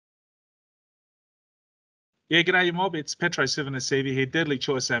Yeah, g'day, you mob. It's Petero Civoniceva here, Deadly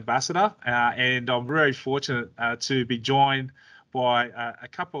Choice Ambassador, and I'm very fortunate to be joined by a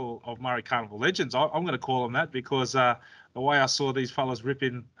couple of Murri Carnival legends. I'm going to call them that because the way I saw these fellas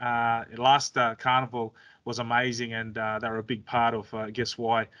ripping last Carnival was amazing, and they were a big part of, I guess,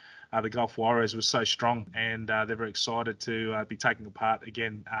 why the Gulf Warriors was so strong, and they're very excited to be taking part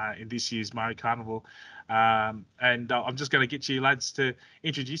again in this year's Murri Carnival. And I'm just going to get you lads to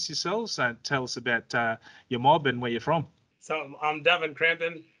introduce yourselves and tell us about your mob and where you're from. So I'm Davin,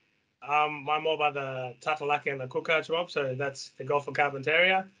 Crampton. My mob are the Tatalaki and the Cookouch mob, so that's the Gulf of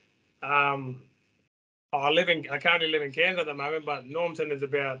Carpentaria. I currently live in Cairns at the moment, but Normton is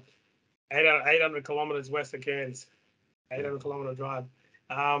about 800 kilometres west of Cairns, 800 kilometre drive.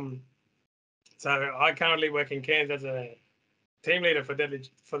 So I currently work in Cairns as a team leader for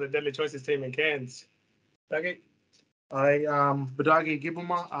the Deadly Choices team in Cairns. Budhagi? Budhagi,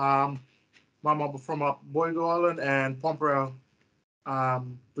 Gibuma. My mob are from up Boygo Island and Pomperau,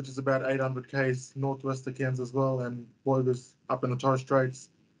 which is about 800 k's northwest of Cairns as well, and Boygo's up in the Torres Straits.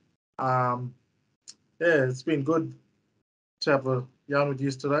 Yeah, it's been good to have a yarn with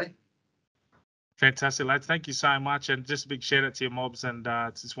you today. Fantastic, lads. Thank you so much. And just a big shout out to your mobs. And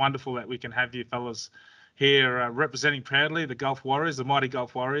it's wonderful that we can have you fellas here representing proudly the Gulf Warriors, the mighty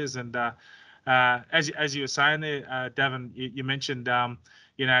Gulf Warriors. And as you were saying there, Davin, you mentioned,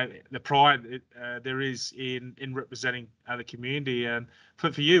 the pride there is in representing the community. And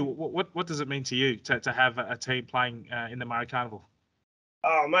for you, what does it mean to you to have a team playing in the Murri Carnival?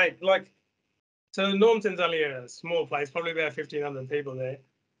 Oh, mate, so Normton's only a small place, probably about 1,500 people there.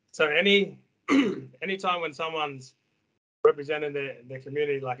 So anytime when someone's representing the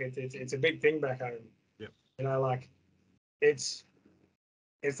community, it's a big thing back home. Yep.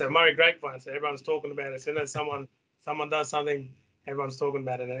 It's a Murri grapevine, so everyone's talking about it. As soon as someone does something, everyone's talking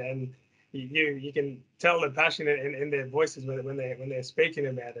about it, and you can tell the passion in their voices when they're speaking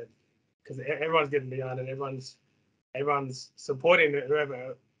about it, because everyone's getting behind it. Everyone's supporting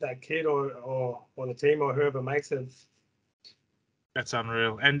whoever that kid or the team or whoever makes it. That's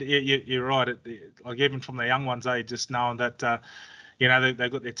unreal, and you're right. Even from the young ones, just knowing that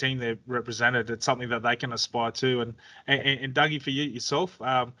they've got their team there represented, it's something that they can aspire to. And Dougie, for you yourself,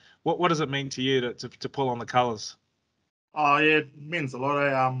 what does it mean to you to pull on the colours? Oh yeah, it means a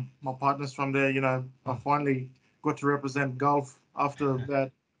lot. My partner's from there. I finally got to represent Gulf after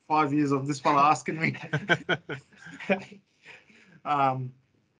about 5 years of this fella asking me.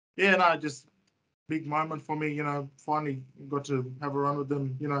 Just big moment for me. Finally got to have a run with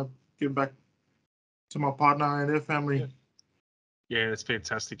them. Give back to my partner and their family. Yeah, that's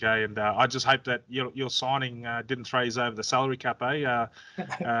fantastic, eh? And I just hope that your signing didn't throw you over the salary cap, eh?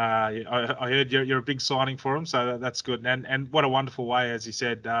 I heard you're a big signing for him, so that's good. And what a wonderful way, as you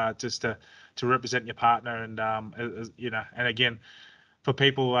said, just to represent your partner, and and again, for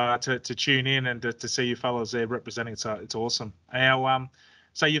people to tune in and to see you fellas there representing, it's awesome. Now,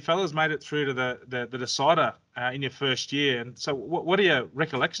 so you fellas made it through to the decider in your first year, and so what are your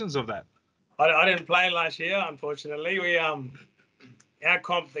recollections of that? I didn't play last year, unfortunately.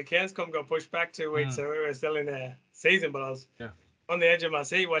 The Cairns comp got pushed back 2 weeks, so we were still in the season. But I was on the edge of my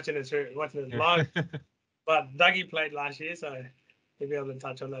seat watching it live. But Dougie played last year, so he'll be able to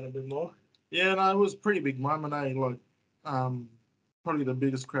touch on that a bit more. Yeah, no, it was a pretty big moment. Probably the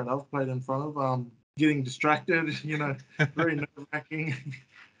biggest crowd I've played in front of. Getting distracted, very nerve-wracking.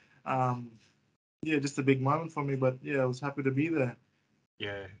 Just a big moment for me. But I was happy to be there.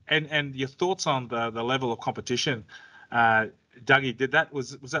 Yeah, and your thoughts on the level of competition, Dougie?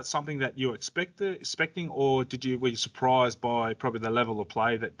 Was that something that you were expecting, or were you surprised by probably the level of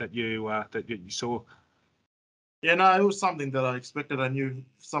play that you saw? Yeah, no, it was something that I expected. I knew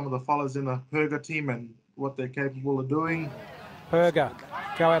some of the fellas in the Perga team and what they're capable of doing. Perga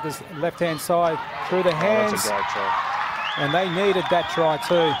go out this left-hand side through the hands. That's a great try. And they needed that try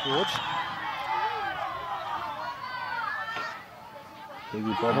too, George.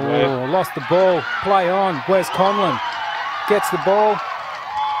 Lost the ball. Play on. Wes Conlon gets the ball.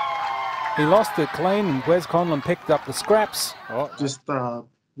 He lost it clean, and Wes Conlon picked up the scraps.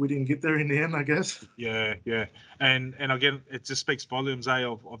 We didn't get there in the end, I guess. Yeah. And again, it just speaks volumes,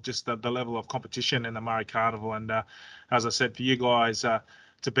 of just the level of competition in the Murri Carnival. And as I said, for you guys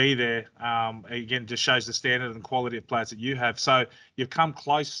to be there, again, just shows the standard and quality of players that you have. So you've come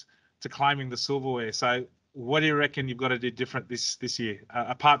close to claiming the silverware. So what do you reckon you've got to do different this year,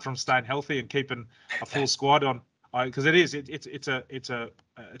 apart from staying healthy and keeping a full squad on? Because it's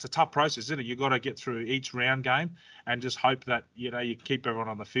a tough process, isn't it? You've got to get through each round game and just hope that you keep everyone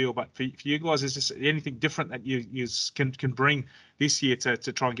on the field. But for you guys, is there anything different that you can bring this year to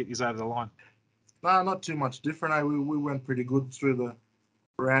try and get you over the line? No, not too much different. We went pretty good through the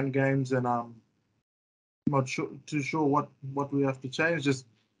round games, and not too sure what we have to change. Just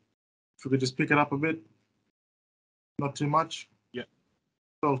if we could just pick it up a bit, not too much. Yeah,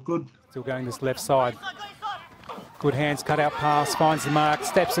 felt good. Still going this left side. Good hands, cut out pass, finds the mark,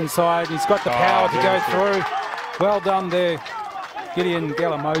 steps inside. He's got the power to go through. Well done there, Gideon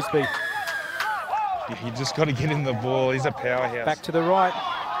Gallimosby. You just got to get him the ball. He's a powerhouse. Back to the right.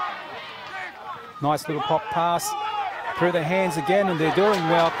 Nice little pop pass through the hands again, and they're doing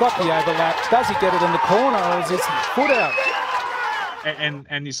well. Got the overlap. Does he get it in the corner, or is his foot out?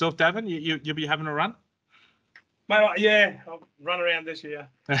 And yourself, Davin, you'll be having a run? Mate, yeah, I'll run around this year.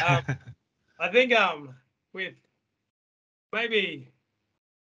 I think with maybe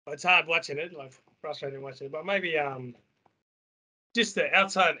it's hard watching it, like frustrating watching it, but maybe just the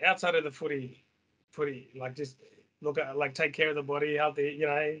outside of the footy, like just look at, like, take care of the body, healthy, you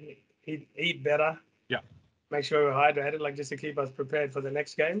know, eat better. Yeah. Make sure we're hydrated, like, just to keep us prepared for the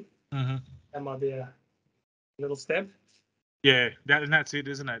next game. Mm-hmm. That might be a little step. Yeah, that's it,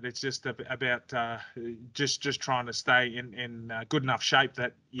 isn't it? It's just about just trying to stay in good enough shape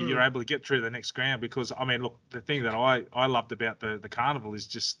that you're able to get through the next round. Because, I mean, look, the thing that I loved about the carnival is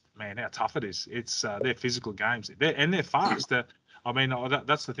just, man, how tough it is. It's they're physical games, they're fast. I mean,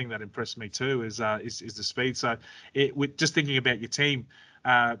 that's the thing that impressed me too is the speed. So, with just thinking about your team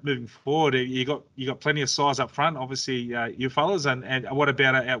moving forward, you got plenty of size up front, obviously, you fellas, and what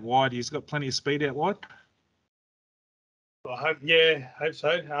about out wide? You've got plenty of speed out wide. Well, hope so.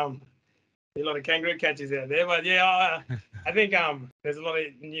 A lot of kangaroo catches out there, but yeah, I think there's a lot of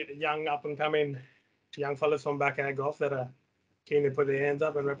young up and coming young fellas from backyard golf that are keen to put their hands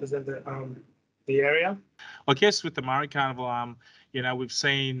up and represent the area. I guess with the Murri Carnival, you know, we've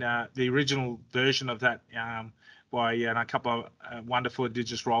seen the original version of that by a couple of wonderful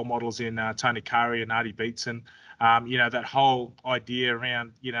Indigenous role models in Tony Curry and Artie Beatson. You know, that whole idea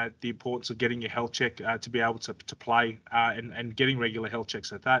around, you know, the importance of getting your health check to be able to play and getting regular health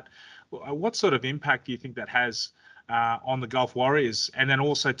checks at that. What sort of impact do you think that has on the Golf Warriors, and then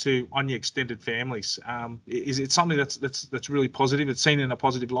also on your extended families? Is it something that's really positive? It's seen in a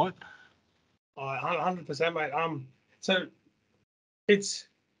positive light? 100%, mate. So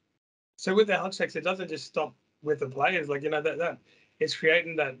with the health checks, it doesn't just stop with the players. Like, you know, that it's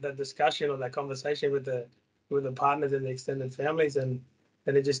creating that discussion or that conversation with the partners and the extended families, and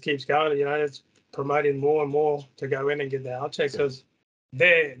then it just keeps going. You know, it's promoting more and more to go in and get their health checks, because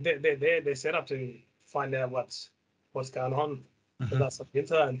they're set up to find out what's going on. So that's the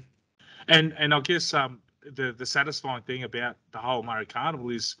intern. And I guess the satisfying thing about the whole Murri Carnival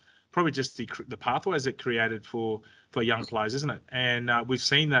is probably just the pathways it created for young players, isn't it? And we've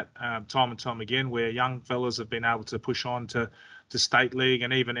seen that time and time again, where young fellas have been able to push on to state league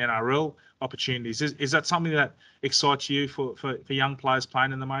and even NRL opportunities. Is that something that excites you for young players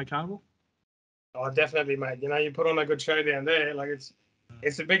playing in the Murri Carnival? Oh, definitely, mate. You know, you put on a good show down there. Like,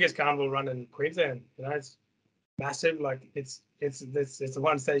 it's the biggest carnival run in Queensland. You know, it's massive. Like, it's a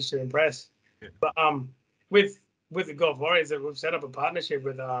one stage to impress. Yeah. But with the Golf Warriors, we've set up a partnership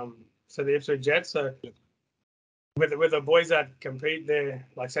with the Ipswich Jets. So with the boys that compete there,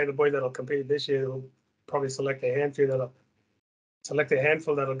 like, say the boys that'll compete this year, will probably select a handful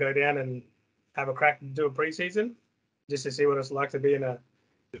that'll go down and have a crack and do a preseason, just to see what it's like to be in that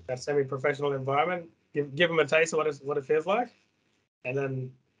semi-professional environment. Give them a taste of what it feels like, and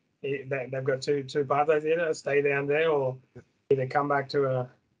then they've got two pathways either: stay down there, or either come back to a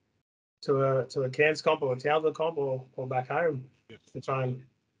Cairns comp or a Townsville comp, or back home to try and,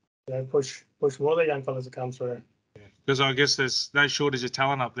 you know, push more of the young fellas to come through. Because I guess there's no shortage of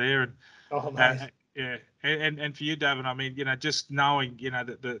talent up there, and yeah, and for you, Davin, I mean, you know, just knowing, you know,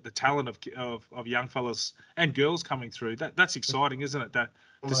 the talent of young fellas and girls coming through, that's exciting, isn't it?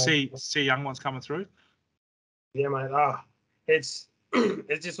 To see young ones coming through. Yeah, mate. It's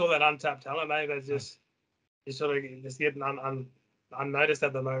just all that untapped talent, mate. That's just sort of just getting unnoticed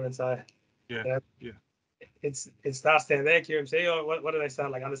at the moment. So yeah. It starts down there, QMC, or what do they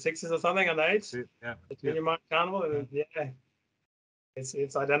start, like under sixes or something, under eights? Yeah. Junior Murri Carnival, and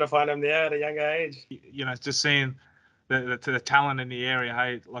it's identifying them there at a younger age. You know, just seeing the talent in the area.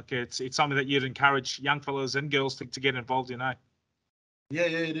 Hey, like, it's something that you'd encourage young fellas and girls to get involved in. Eh? Yeah,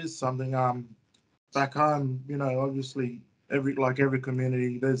 it is something. Back home, you know, obviously every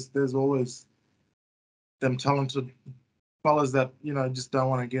community, there's always them talented fellas that, you know, just don't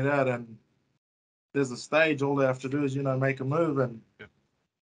want to get out, and there's a stage. All they have to do is, you know, make a move, and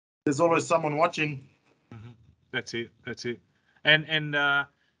there's always someone watching. That's it. And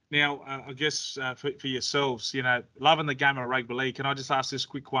Now, I guess for yourselves, loving the game of rugby league, can I just ask this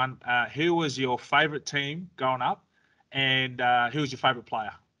quick one? Who was your favourite team growing up, and who was your favourite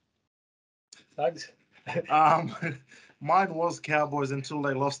player? Thanks. Mine was Cowboys until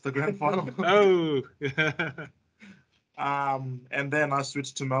they lost the grand final. Oh. And then I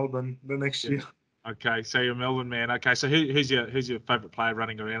switched to Melbourne the next year. Okay, so you're a Melbourne man. Okay, so who's your favourite player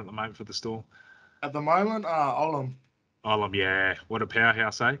running around at the moment for the Storm? At the moment, Olam. Olam, yeah. What a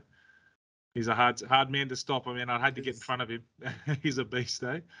powerhouse, eh? He's a hard man to stop. I mean, I'd hate to get in front of him. He's a beast,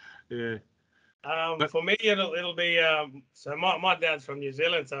 eh? Yeah. For me, it'll be so my dad's from New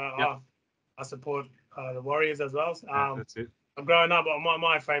Zealand, so I support the Warriors as well. That's it. I'm growing up,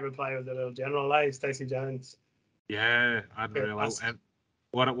 my favourite player was the little general, Stacey Jones. Yeah, unreal. And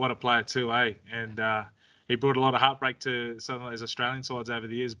what a player too, eh? And he brought a lot of heartbreak to some of those Australian sides over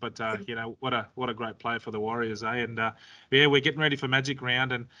the years. But what a great player for the Warriors, eh? And we're getting ready for Magic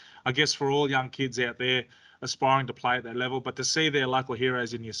Round, and I guess for all young kids out there aspiring to play at that level, but to see their local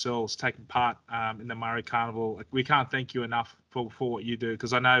heroes in yourselves taking part in the Murri Carnival, we can't thank you enough for what you do,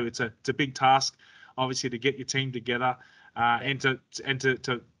 because I know it's a big task, obviously, to get your team together and to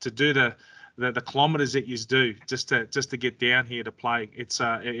do the kilometres that you do just to get down here to play. It's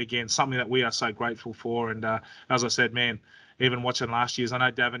again something that we are so grateful for. And as I said, man, even watching last year's, I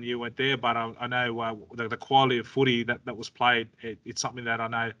know Davin, you went there, but I know the quality of footy that was played. It's something that I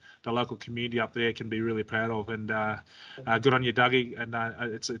know the local community up there can be really proud of. And good on you, Dougie. And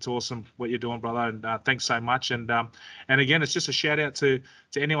it's awesome what you're doing, brother. And thanks so much. And again, it's just a shout out to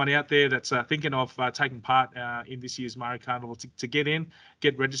anyone out there that's thinking of taking part in this year's Murri Carnival to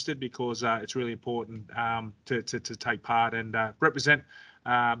get registered, because it's really important to take part and represent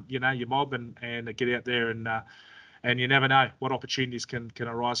your mob and get out there and you never know what opportunities can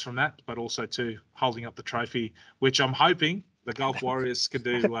arise from that, but also to holding up the trophy, which I'm hoping the Gulf Warriors can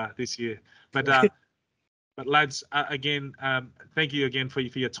do this year. But lads, again, thank you again for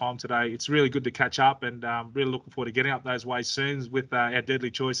your time today. It's really good to catch up, and really looking forward to getting up those ways soon with our Deadly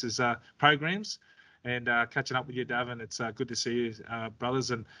Choices programs and catching up with you, Davin. It's good to see you,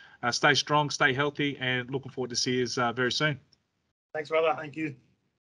 brothers, and stay strong, stay healthy, and looking forward to see you very soon. Thanks, brother. Thank you.